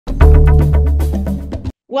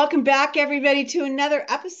Welcome back, everybody, to another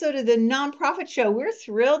episode of the Nonprofit Show. We're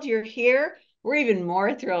thrilled you're here. We're even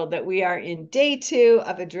more thrilled that we are in day 2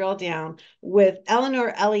 of a drill down with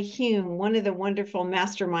Ellie Hume, one of the wonderful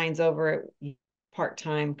masterminds over at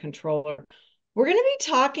Part-Time Controller. We're going to be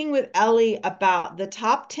talking with Ellie about the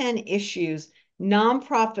top 10 issues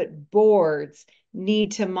nonprofit boards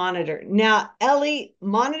need to monitor. Now, Ellie,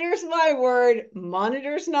 monitor's my word,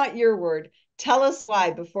 monitor's not your word. Tell us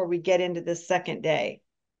why before we get into the second day.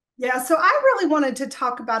 Yeah, so I really wanted to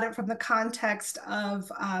talk about it from the context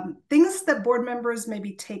of things that board members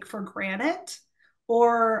maybe take for granted,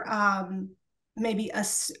 or maybe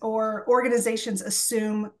us or organizations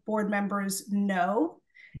assume board members know.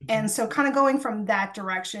 And so, kind of going from that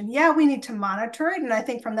direction, yeah, we need to monitor it. And I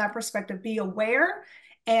think from that perspective, be aware,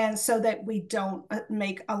 and so that we don't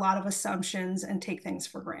make a lot of assumptions and take things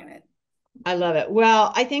for granted. I love it.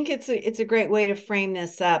 Well, I think it's a great way to frame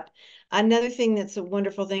this up. Another thing that's a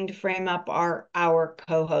wonderful thing to frame up are our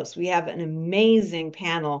co-hosts. We have an amazing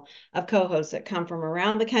panel of co-hosts that come from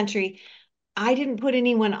around the country. I didn't put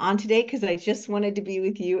anyone on today because I just wanted to be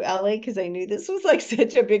with you, Ellie, because I knew this was like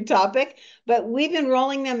such a big topic. But we've been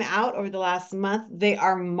rolling them out over the last month. They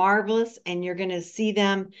are marvelous, and you're going to see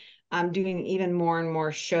them doing even more and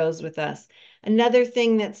more shows with us. Another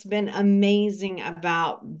thing that's been amazing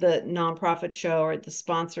about the nonprofit show or the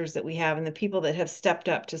sponsors that we have and the people that have stepped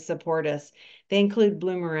up to support us, they include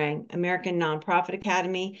Bloomerang, American Nonprofit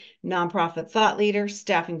Academy, Nonprofit Thought Leader,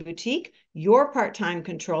 Staffing Boutique, Your Part-Time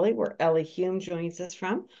Controller, where Ellie Hume joins us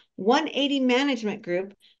from, 180 Management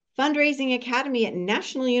Group, Fundraising Academy at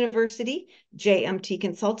National University, JMT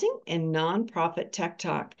Consulting, and Nonprofit Tech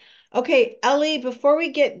Talk. Okay, Ellie, before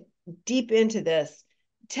we get deep into this,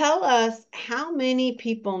 tell us how many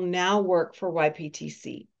people now work for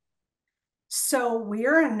YPTC. So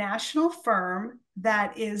we're a national firm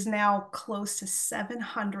that is now close to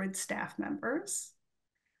 700 staff members.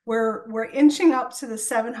 We're inching up to the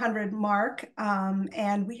 700 mark,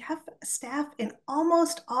 and we have staff in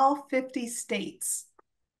almost all 50 states.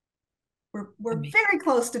 We're very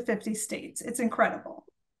close to 50 states. It's incredible.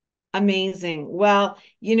 Amazing. Well,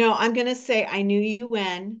 I'm going to say I knew you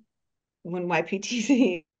when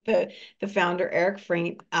YPTC, the founder, Eric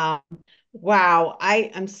Freint. Wow,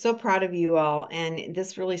 I am so proud of you all. And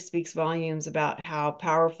this really speaks volumes about how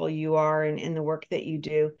powerful you are and in the work that you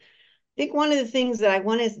do. I think one of the things that I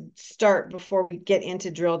want to start before we get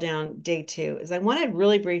into drill down day 2 is I want to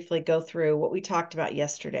really briefly go through what we talked about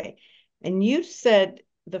yesterday. And you said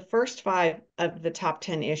the first 5 of the top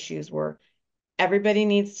 10 issues were everybody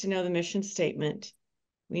needs to know the mission statement.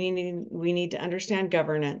 We need to understand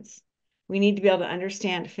governance. We need to be able to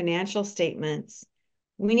understand financial statements.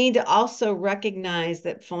 We need to also recognize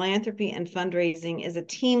that philanthropy and fundraising is a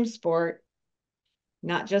team sport,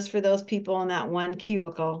 not just for those people in that one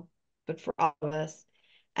cubicle, but for all of us.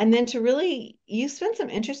 And then you spent some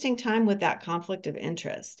interesting time with that conflict of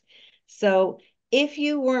interest. So if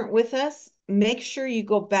you weren't with us, make sure you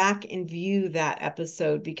go back and view that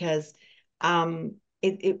episode because I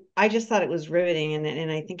just thought it was riveting and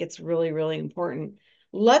I think it's really, really important.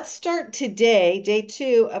 Let's start today, day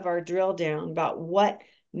 2 of our drill down about what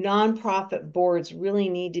nonprofit boards really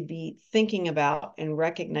need to be thinking about and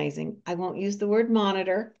recognizing. I won't use the word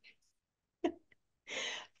monitor.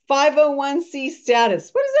 501c status.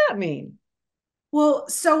 What does that mean? Well,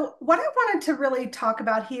 so what I wanted to really talk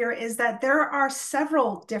about here is that there are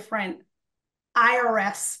several different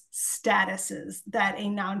IRS statuses that a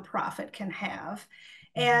nonprofit can have.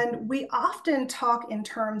 And we often talk in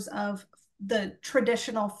terms of the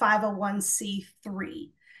traditional 501c3.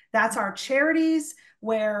 That's our charities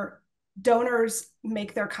where donors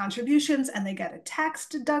make their contributions and they get a tax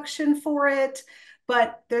deduction for it.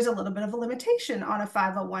 But there's a little bit of a limitation on a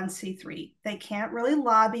 501c3. They can't really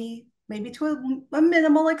lobby, maybe to a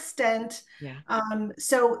minimal extent. Yeah.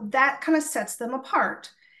 So that kind of sets them apart.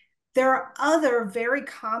 There are other very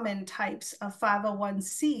common types of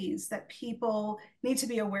 501cs that people need to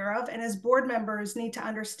be aware of. And as board members need to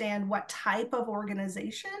understand what type of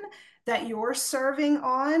organization that you're serving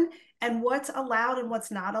on and what's allowed and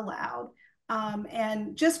what's not allowed.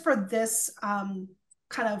 And just for this kind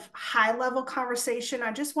of high level conversation,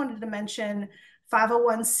 I just wanted to mention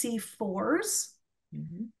 501c4s.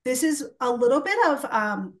 Mm-hmm. This is a little bit of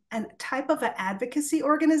a type of an advocacy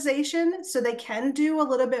organization, so they can do a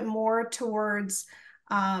little bit more towards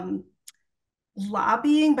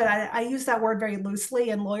lobbying, but I use that word very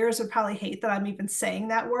loosely, and lawyers would probably hate that I'm even saying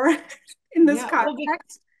that word in this Yeah, well,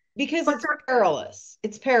 context. because But it's perilous.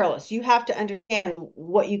 It's perilous. You have to understand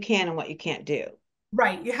what you can and what you can't do.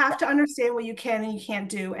 right, you have to understand what you can and you can't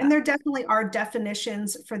do, and Yeah. there definitely are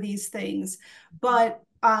definitions for these things, but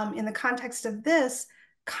in the context of this,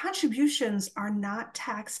 contributions are not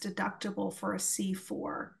tax deductible for a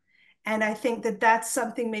C4. And I think that that's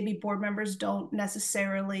something maybe board members don't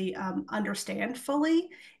necessarily understand fully.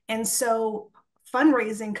 And so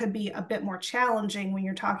fundraising could be a bit more challenging when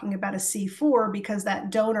you're talking about a C4 because that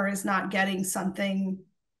donor is not getting something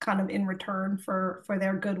kind of in return for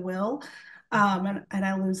their goodwill. And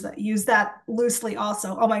I use that loosely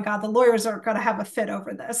also. Oh my God, the lawyers are going to have a fit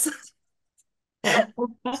over this.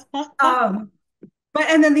 um, but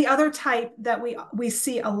and then the other type that we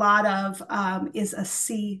see a lot of is a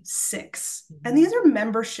C6. And these are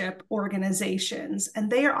membership organizations, and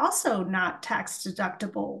they are also not tax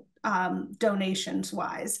deductible donations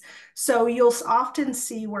wise. So you'll often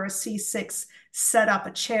see where a C6 set up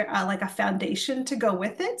a chair, like a foundation to go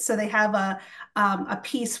with it. So they have a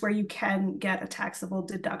piece where you can get a taxable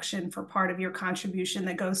deduction for part of your contribution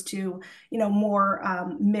that goes to,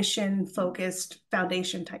 more mission focused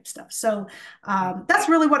foundation type stuff. So that's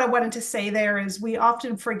really what I wanted to say there is we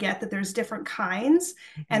often forget that there's different kinds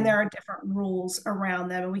and there are different rules around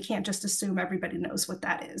them. And we can't just assume everybody knows what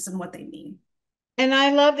that is and what they mean. And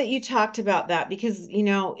I love that you talked about that because,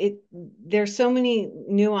 there's so many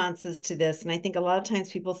nuances to this. And I think a lot of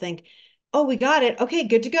times people think, oh, we got it. Okay,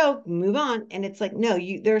 good to go. Move on. And it's like, no,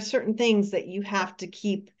 there are certain things that you have to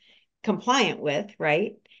keep compliant with,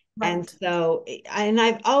 right? And Right. so, and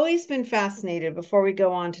I've always been fascinated before we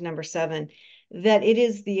go on to number 7, that it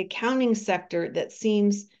is the accounting sector that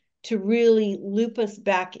seems to really loop us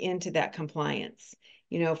back into that compliance.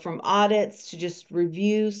 From audits to just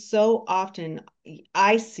reviews, so often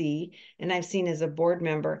I see, and I've seen as a board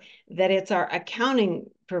member, that it's our accounting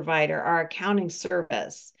provider, our accounting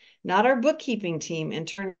service, not our bookkeeping team in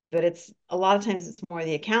turn, but it's a lot of times it's more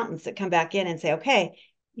the accountants that come back in and say, okay,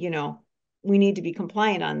 you know, we need to be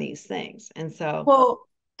compliant on these things. And so, Well,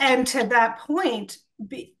 and to that point,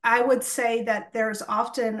 I would say that there's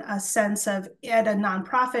often a sense of at a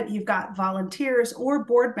nonprofit, you've got volunteers or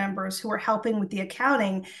board members who are helping with the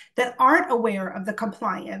accounting that aren't aware of the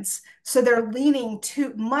compliance. So they're leaning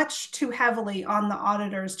too heavily on the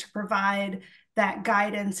auditors to provide that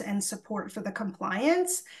guidance and support for the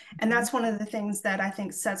compliance. And that's one of the things that I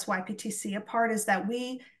think sets YPTC apart is that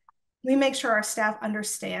we make sure our staff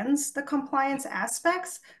understands the compliance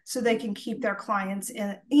aspects so they can keep their clients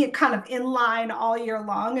kind of in line all year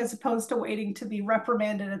long, as opposed to waiting to be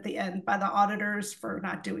reprimanded at the end by the auditors for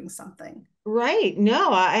not doing something. right.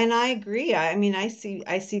 No, and I agree. I mean, I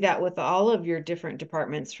see that with all of your different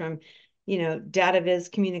departments from, data viz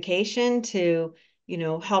communication to,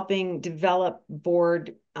 helping develop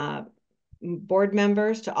board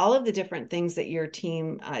members to all of the different things that your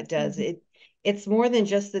team does. Mhm. It's more than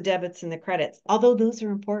just the debits and the credits, although those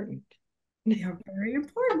are important. They are very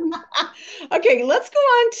important. Okay, let's go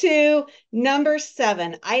on to number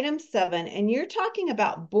 7, item 7, and you're talking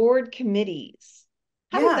about board committees.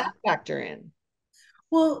 How does that Yeah. factor in?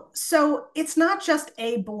 Well, so it's not just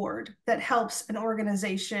a board that helps an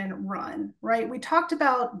organization run, right? We talked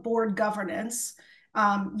about board governance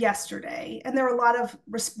yesterday, and there are a lot of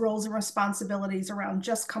roles and responsibilities around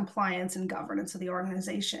just compliance and governance of the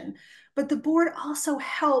organization. But the board also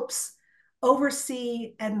helps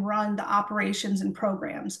oversee and run the operations and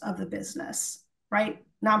programs of the business, right?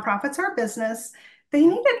 Nonprofits are a business. They Yeah.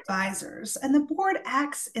 need advisors, and the board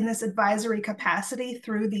acts in this advisory capacity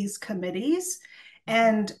through these committees.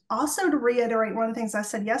 And also to reiterate one of the things I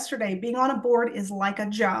said yesterday, being on a board is like a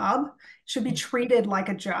job, should be treated like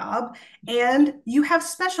a job. And you have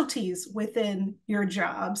specialties within your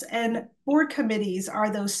jobs, and board committees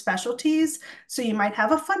are those specialties. So you might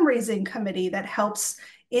have a fundraising committee that helps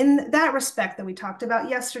in that respect that we talked about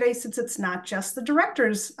yesterday, since it's not just the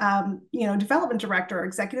director's, development director or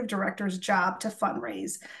executive director's job to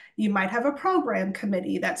fundraise. You might have a program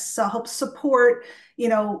committee that helps support,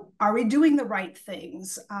 are we doing the right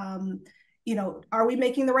things? Are we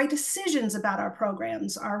making the right decisions about our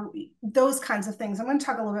programs? Are we, those kinds of things. I'm going to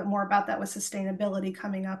talk a little bit more about that with sustainability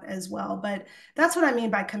coming up as well. But that's what I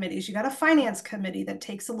mean by committees. You got a finance committee that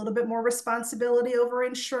takes a little bit more responsibility over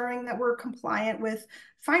ensuring that we're compliant with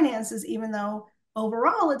finances, even though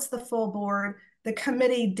overall it's the full board. The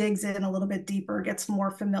committee digs in a little bit deeper, gets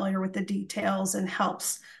more familiar with the details, and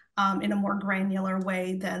helps in a more granular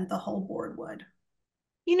way than the whole board would.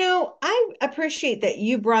 I appreciate that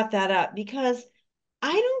you brought that up because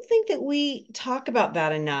I don't think that we talk about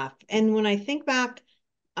that enough. And when I think back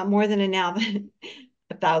more than now than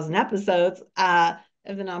 1,000 episodes of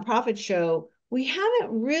the nonprofit show, we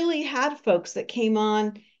haven't really had folks that came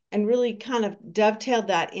on and really kind of dovetailed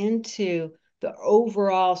that into the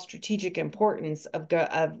overall strategic importance of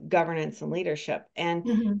governance and leadership. And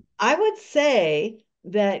Mhm. I would say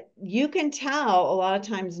that you can tell a lot of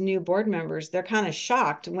times new board members, they're kind of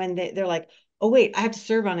shocked when they're like, oh, wait, I have to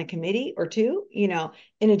serve on a committee or two, in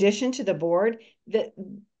addition to the board.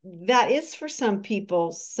 That is for some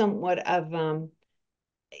people somewhat of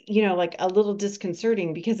like a little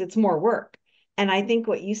disconcerting because it's more work. And I think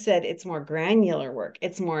what you said, it's more granular work,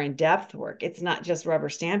 it's more in-depth work. It's not just rubber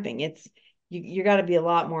stamping. You got to be a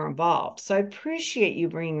lot more involved. So I appreciate you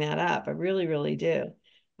bringing that up. I really, really do.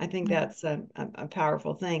 I think that's a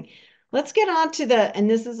powerful thing. Let's get on to and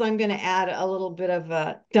this is, I'm going to add a little bit of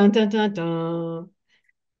a dun dun dun dun.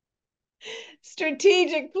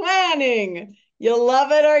 Strategic planning. You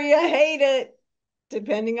love it or you hate it,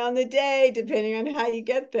 depending on the day, depending on how you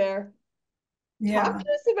get there. Talk Yeah. to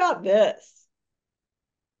us about this.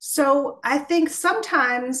 So I think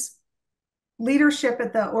sometimes leadership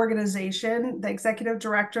at the organization, the executive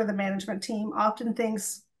director, the management team often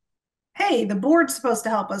thinks, hey, the board's supposed to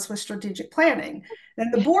help us with strategic planning.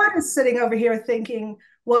 And the board is sitting over here thinking,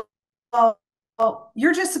 well,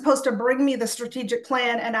 you're just supposed to bring me the strategic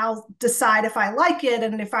plan and I'll decide if I like it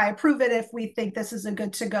and if I approve it, if we think this is a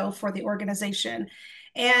good to go for the organization.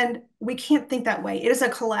 And we can't think that way. It is a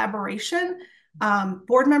collaboration.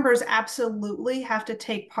 Board members absolutely have to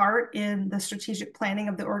take part in the strategic planning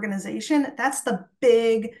of the organization. That's the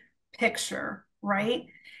big picture, right?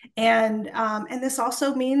 And this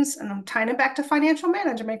also means, and I'm tying it back to financial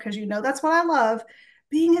management because that's what I love,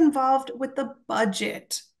 being involved with the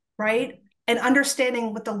budget, right? And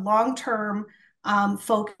understanding what the long-term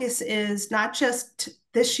focus is, not just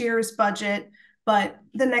this year's budget, but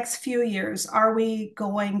the next few years. Are we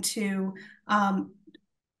going to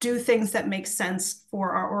do things that make sense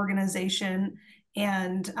for our organization?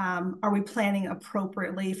 And are we planning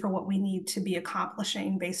appropriately for what we need to be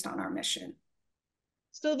accomplishing based on our mission?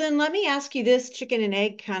 So then let me ask you this chicken and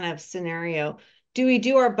egg kind of scenario. Do we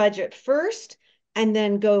do our budget first and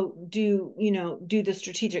then go do the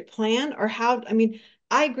strategic plan, or how? I mean,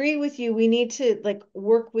 I agree with you. We need to like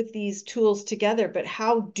work with these tools together, but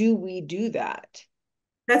how do we do that?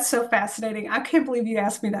 That's so fascinating. I can't believe you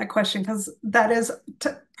asked me that question because that is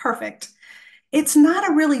perfect. It's not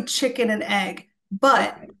a really chicken and egg,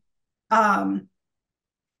 but Okay. um,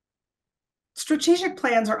 strategic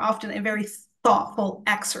plans are often a very thoughtful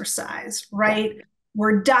exercise, Yeah. right?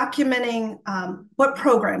 We're documenting what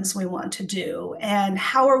programs we want to do and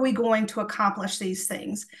how are we going to accomplish these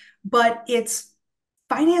things. But it's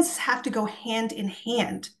finances have to go hand in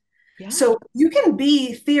hand. Yeah. So you can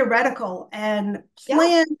be theoretical and Yeah.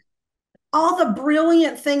 plan all the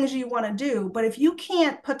brilliant things you want to do, but if you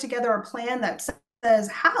can't put together a plan that says,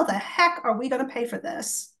 how the heck are we going to pay for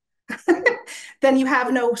this? Right. Then you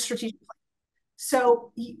have no strategic plan.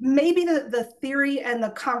 So maybe the theory and the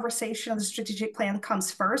conversation of the strategic plan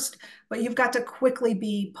comes first, but you've got to quickly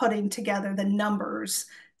be putting together the numbers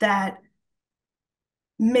that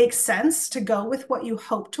make sense to go with what you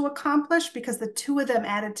hope to accomplish, because the two of them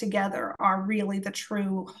added together are really the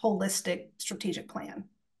true holistic strategic plan.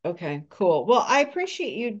 Okay, cool. Well, I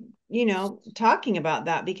appreciate you talking about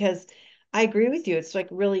that because I agree with you. It's like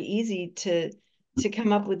really easy to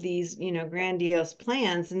come up with these, grandiose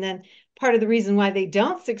plans. And then part of the reason why they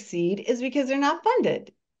don't succeed is because they're not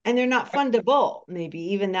funded and they're not fundable.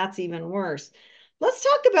 Maybe even that's even worse. Let's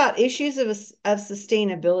talk about issues of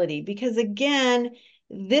sustainability because again,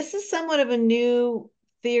 this is somewhat of a new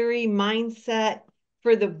theory mindset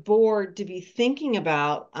for the board to be thinking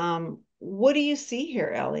about. What do you see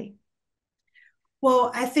here, Ellie?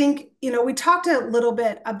 Well, I think, we talked a little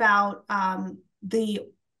bit about the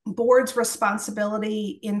board's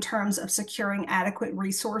responsibility in terms of securing adequate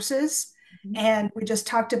resources. Mhm. And we just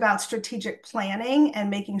talked about strategic planning and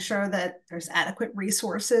making sure that there's adequate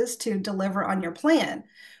resources to deliver on your plan.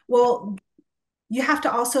 Well, you have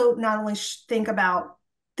to also not only think about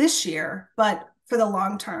this year, but for the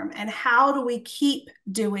long term. And how do we keep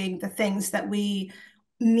doing the things that we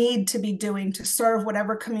need to be doing to serve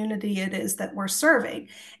whatever community it is that we're serving?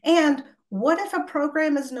 And what if a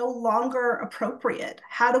program is no longer appropriate?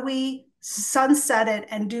 How do we sunset it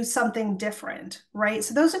and do something different, right?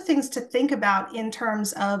 So those are things to think about in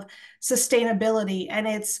terms of sustainability. And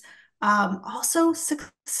it's also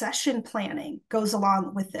succession planning goes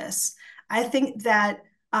along with this. I think that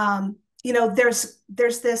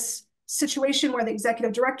there's this situation where the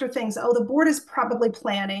executive director thinks, oh, the board is probably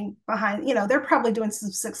planning behind, they're probably doing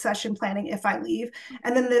some succession planning if I leave.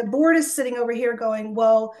 And then the board is sitting over here going,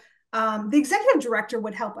 well, the executive director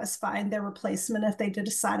would help us find their replacement if they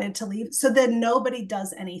decided to leave. So then nobody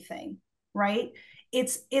does anything, right?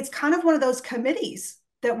 It's kind of one of those committees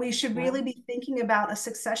that we should Yeah. really be thinking about, a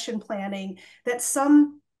succession planning, that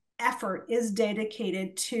some effort is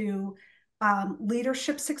dedicated to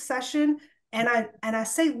leadership succession. And I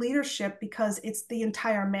say leadership because it's the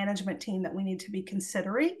entire management team that we need to be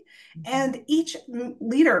considering. Mhm. And each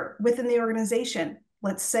leader within the organization,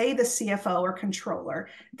 let's say the CFO or controller,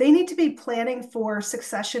 they need to be planning for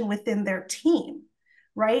succession within their team,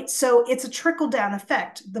 right? So it's a trickle down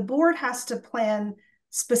effect. The board has to plan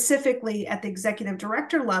specifically at the executive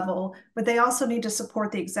director level, but they also need to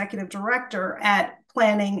support the executive director at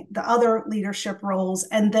planning the other leadership roles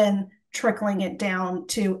and then trickling it down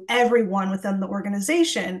to everyone within the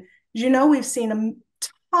organization. You know, we've seen a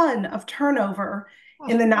ton of turnover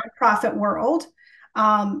in Oh, the nonprofit world.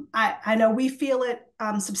 I know we feel it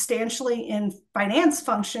substantially in finance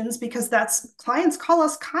functions because that's clients call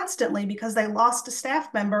us constantly because they lost a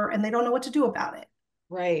staff member and they don't know what to do about it.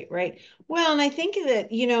 right, right. Well, and I think that,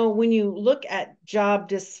 when you look at job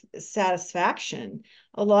dissatisfaction,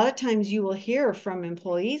 a lot of times you will hear from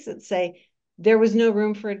employees that say, there was no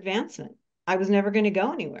room for advancement. I was never going to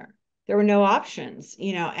go anywhere. There were no options,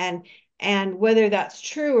 and whether that's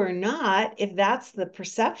true or not, if that's the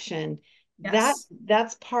perception, that Yes,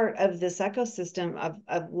 that's part of this ecosystem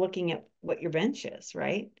of looking at what your bench is,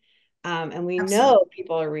 right? And we absolutely. know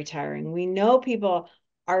people are retiring. We know people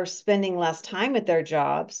are spending less time at their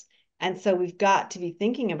jobs. And so we've got to be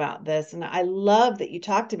thinking about this. And I love that you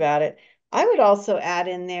talked about it. I would also add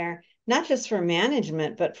in there, not just for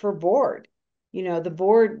management, but for board. The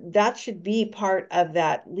board, that should be part of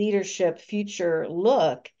that leadership future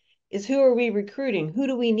look is who are we recruiting? Who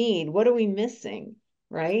do we need? What are we missing?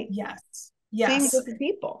 Right? Yes, Same yes. with the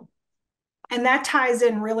people. And that ties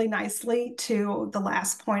in really nicely to the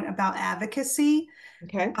last point about advocacy.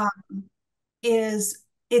 Okay. Um, is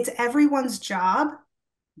it's everyone's job,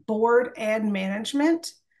 board and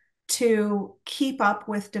management, to keep up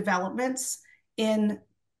with developments in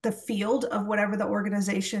the field of whatever the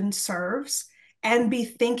organization serves and be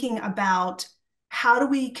thinking about how do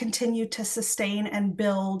we continue to sustain and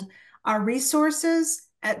build our resources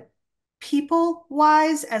at people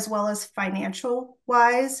wise as well as financial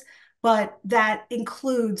wise, but that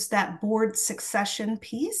includes that board succession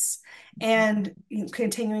piece and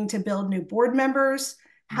continuing to build new board members.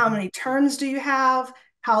 How Mhm. many terms do you have?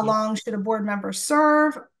 How Yeah. long should a board member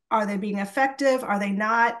serve? Are they being effective? Are they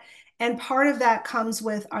not? And part of that comes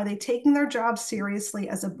with, are they taking their job seriously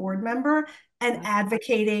as a board member and Yeah.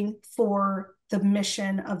 advocating for the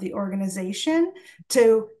mission of the organization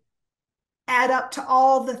to add up to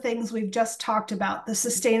all the things we've just talked about, the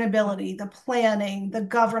sustainability, the planning, the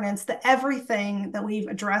governance, the everything that we've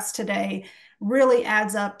addressed today really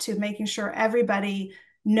adds up to making sure everybody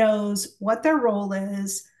knows what their role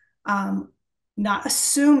is, um, not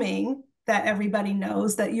assuming that everybody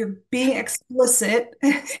knows, that you're being explicit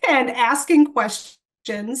and asking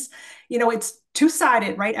questions. It's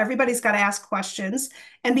two-sided, right? Everybody's got to ask questions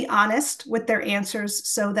and be honest with their answers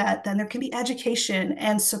so that then there can be education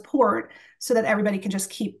and support so that everybody can just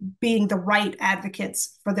keep being the right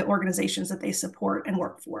advocates for the organizations that they support and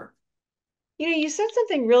work for. You said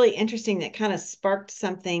something really interesting that kind of sparked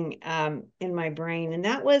something in my brain, and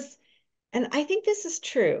that was, and I think this is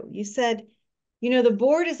true. You said, the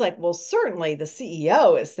board is like, well, certainly the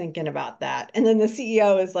CEO is thinking about that. And then the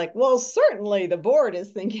CEO is like, well, certainly the board is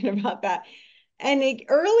thinking about that. And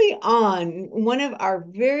early on, one of our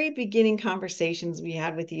very beginning conversations we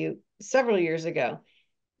had with you several years ago,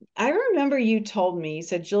 I remember you told me, you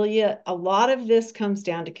said, Julia, a lot of this comes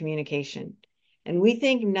down to communication. And we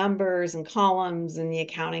think numbers and columns and the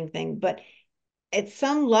accounting thing, but at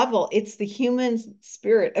some level, it's the human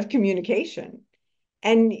spirit of communication.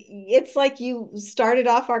 And it's like you started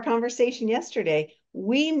off our conversation yesterday.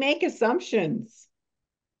 We make assumptions,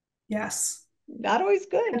 Yes. not always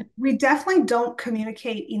And good. we definitely don't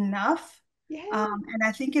communicate enough. Yeah. And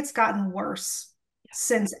I think it's gotten worse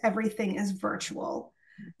since everything is virtual.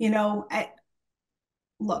 You know, I,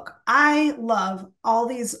 Look, I love all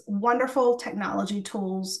these wonderful technology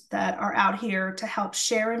tools that are out here to help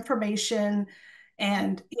share information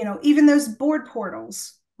and, even those board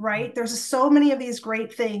portals, right? There's so many of these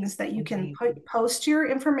great things that you can Amazing. post your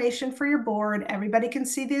information for your board. Everybody can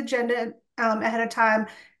see the agenda ahead of time.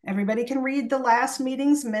 Everybody can read the last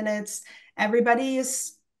meeting's minutes. Everybody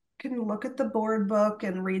can look at the board book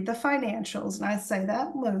and read the financials. And I say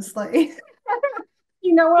that loosely.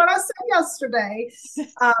 You know what I said yesterday.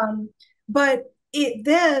 Um, but it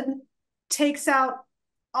then takes out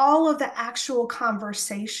all of the actual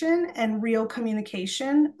conversation and real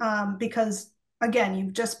communication because, again,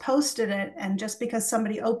 you've just posted it, and just because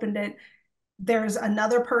somebody opened it there's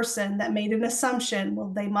another person that made an assumption. Well,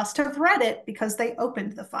 they must have read it because they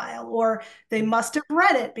opened the file, or they must have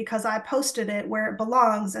read it because I posted it where it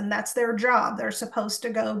belongs, and that's their job. They're supposed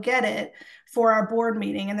to go get it for our board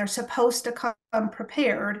meeting, and they're supposed to come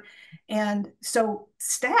prepared. And so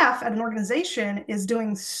staff at an organization is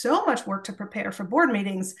doing so much work to prepare for board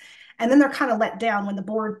meetings. And then they're kind of let down when the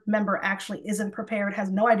board member actually isn't prepared, has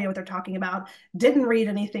no idea what they're talking about, didn't read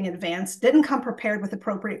anything in advance, didn't come prepared with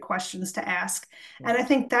appropriate questions to ask. And I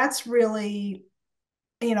think that's really,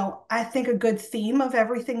 I think a good theme of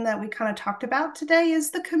everything that we kind of talked about today is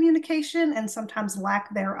the communication and sometimes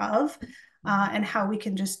lack thereof, and how we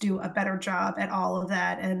can just do a better job at all of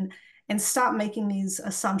that, and stop making these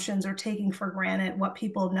assumptions or taking for granted what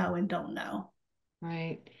people know and don't know.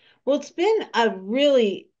 Right. Well, it's been a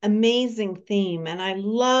really amazing theme, and I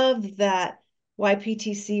love that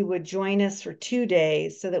YPTC would join us for 2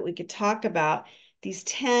 days so that we could talk about these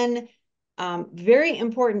 10 very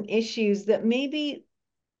important issues that maybe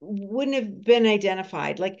wouldn't have been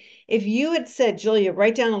identified. Like if you had said, Julia,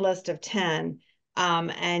 write down a list of 10,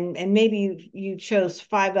 and maybe you chose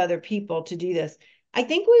five other people to do this, I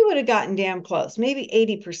think we would have gotten damn close, maybe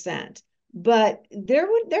 80%. But there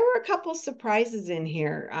were a couple surprises in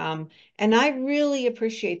here. And I really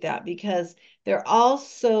appreciate that because they're all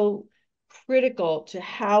so critical to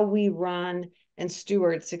how we run and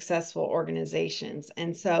steward successful organizations.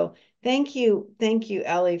 And so thank you,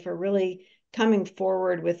 Ellie, for really coming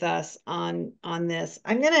forward with us on this.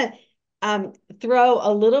 I'm gonna throw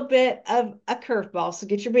a little bit of a curveball. So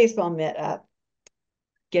get your baseball mitt up,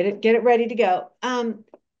 get it ready to go.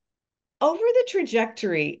 Over the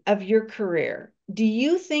trajectory of your career, do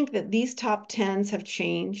you think that these top tens have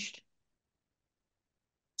changed?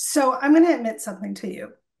 So I'm going to admit something to you.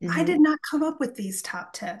 I did Mm-hmm. not come up with these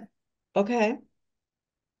top 10. Okay.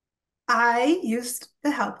 I used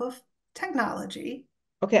the help of technology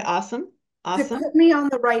Okay. Awesome. to Awesome. put me on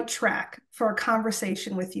the right track for a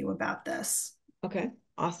conversation with you about this. Okay.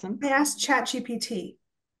 Awesome. I asked ChatGPT,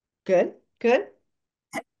 Good. Good.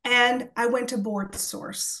 and I went to Board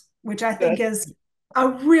Source, which I think Good. is a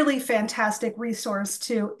really fantastic resource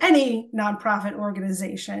to any nonprofit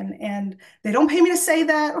organization. And they don't pay me to say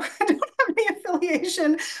that. I don't have any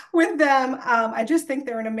affiliation with them. I just think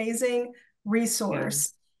they're an amazing Yeah.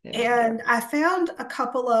 resource. Yeah. And I found a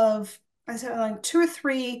couple of, I said like two or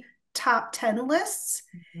three top 10 lists,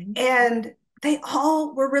 Mhm. and they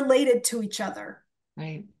all were related to each other.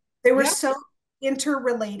 Right. They were Yeah. so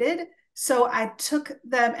interrelated. So I took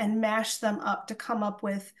them and mashed them up to come up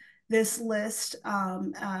with this list,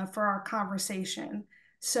 for our conversation.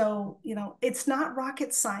 So, it's not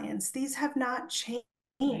rocket science. These have not Right.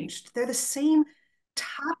 changed. They're the same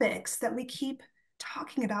topics that we keep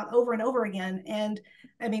talking about over and over again. And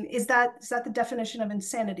I mean, is that the definition of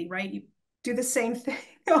insanity, right? You do the same thing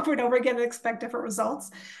over and over again and expect different results.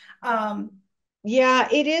 Um, Yeah,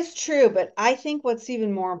 it is true, but I think what's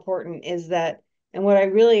even more important is that, and what I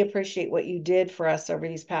really appreciate what you did for us over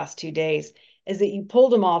these past 2 days is that you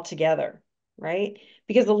pulled them all together, right?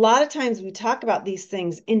 Because a lot of times we talk about these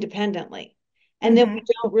things independently, and then we mhm.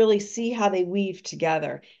 don't really see how they weave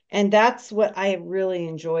together. And that's what I have really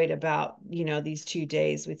enjoyed about, these 2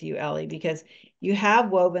 days with you, Ellie, because you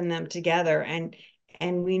have woven them together, and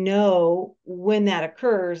we know when that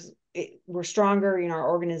occurs, we're stronger, our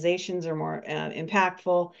organizations are more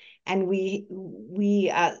impactful, and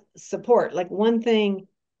we support, like one thing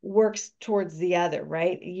works towards the other,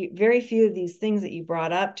 right? Very few of these things that you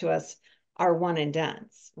brought up to us are one and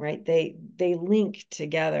done's, right? They link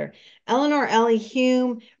together. Ellie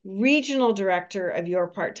Hume, regional director of Your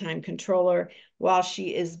Part-Time Controller. While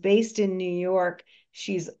she is based in New York,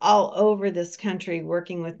 she's all over this country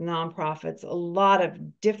working with nonprofits, a lot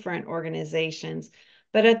of different organizations.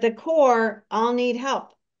 But at the core, all need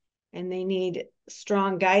help, and they need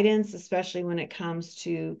strong guidance, especially when it comes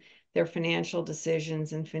to their financial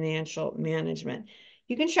decisions and financial management.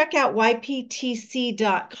 You can check out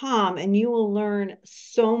yptc.com and you will learn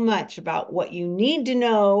so much about what you need to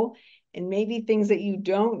know and maybe things that you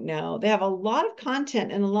don't know. They have a lot of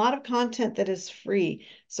content, and a lot of content that is free.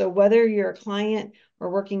 So whether you're a client or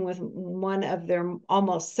working with one of their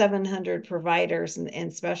almost 700 providers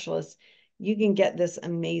and specialists, you can get this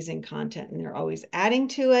amazing content, and they're always adding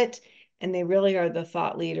to it. And they really are the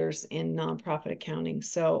thought leaders in nonprofit accounting.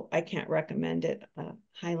 So I can't recommend it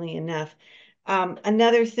highly enough.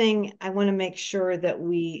 Another thing I want to make sure that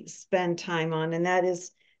we spend time on, and that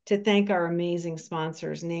is to thank our amazing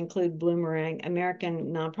sponsors. And they include Bloomerang,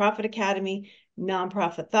 American Nonprofit Academy,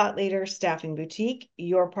 Nonprofit Thought Leader, Staffing Boutique,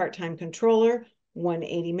 Your Part-Time Controller,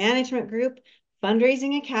 180 Management Group,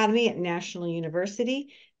 Fundraising Academy at National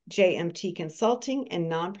University, JMT Consulting,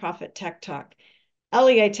 and Nonprofit Tech Talk.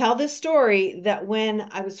 Ellie, I tell this story that when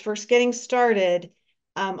I was first getting started,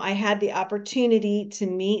 I had the opportunity to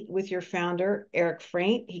meet with your founder, Eric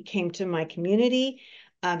Fraint. He came to my community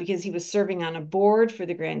because he was serving on a board for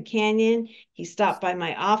the Grand Canyon. He stopped by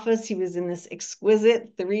my office. He was in this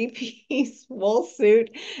exquisite three-piece wool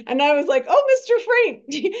suit. And I was like, oh, Mr.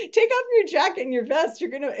 Fraint, take off your jacket and your vest.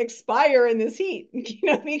 You're going to expire in this heat,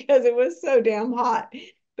 because it was so damn hot.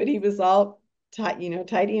 But he was all tidy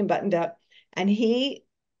and buttoned up. And we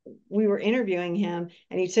were interviewing him,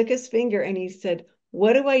 and he took his finger and he said,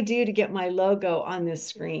 what do I do to get my logo on this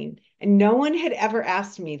screen? And no one had ever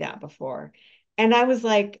asked me that before. And I was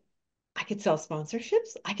like, I could sell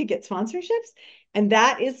sponsorships. I could get sponsorships. And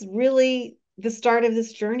that is really the start of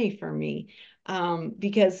this journey for me,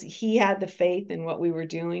 because he had the faith in what we were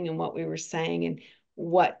doing and what we were saying and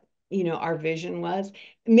what, our vision was.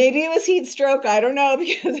 Maybe it was heat stroke. I don't know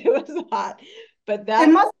because it was hot. But It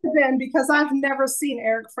that's must have been because I've never seen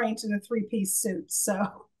Eric Frank in a three-piece suit.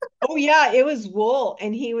 So Oh yeah, it was wool,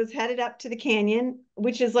 and he was headed up to the canyon,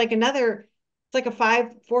 which is like it's like a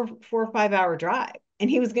 4 or 5 hour drive, and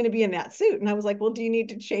he was going to be in that suit, and I was like, well, do you need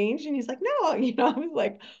to change? And he's like, no, I was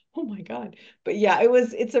like, oh my God, but yeah,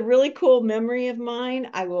 it's a really cool memory of mine.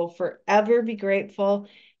 I will forever be grateful,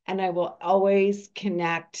 and I will always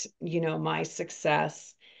connect, my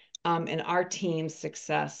success, and our team's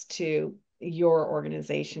success to your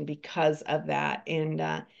organization because of that,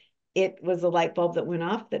 and it was a light bulb that went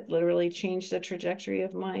off that literally changed the trajectory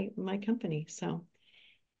of my company. So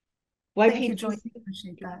thank you, Joy. YPTC,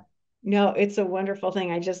 Appreciate that. no, it's a wonderful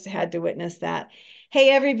thing. I just had to witness that. Hey,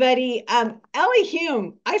 everybody. Ellie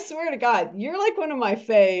Hume, I swear to God, you're like one of my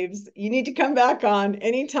faves. You need to come back on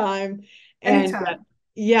anytime. And Anytime.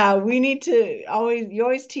 yeah, we need to you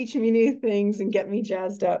always teach me new things and get me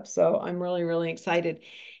jazzed up. So I'm really, really excited.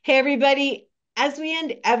 Hey, everybody, as we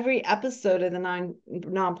end every episode of the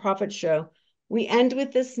Nonprofit Show, we end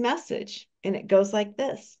with this message, and it goes like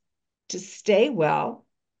this: to stay well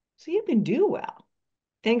so you can do well.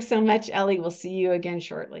 Thanks so much, Ellie. We'll see you again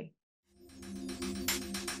shortly.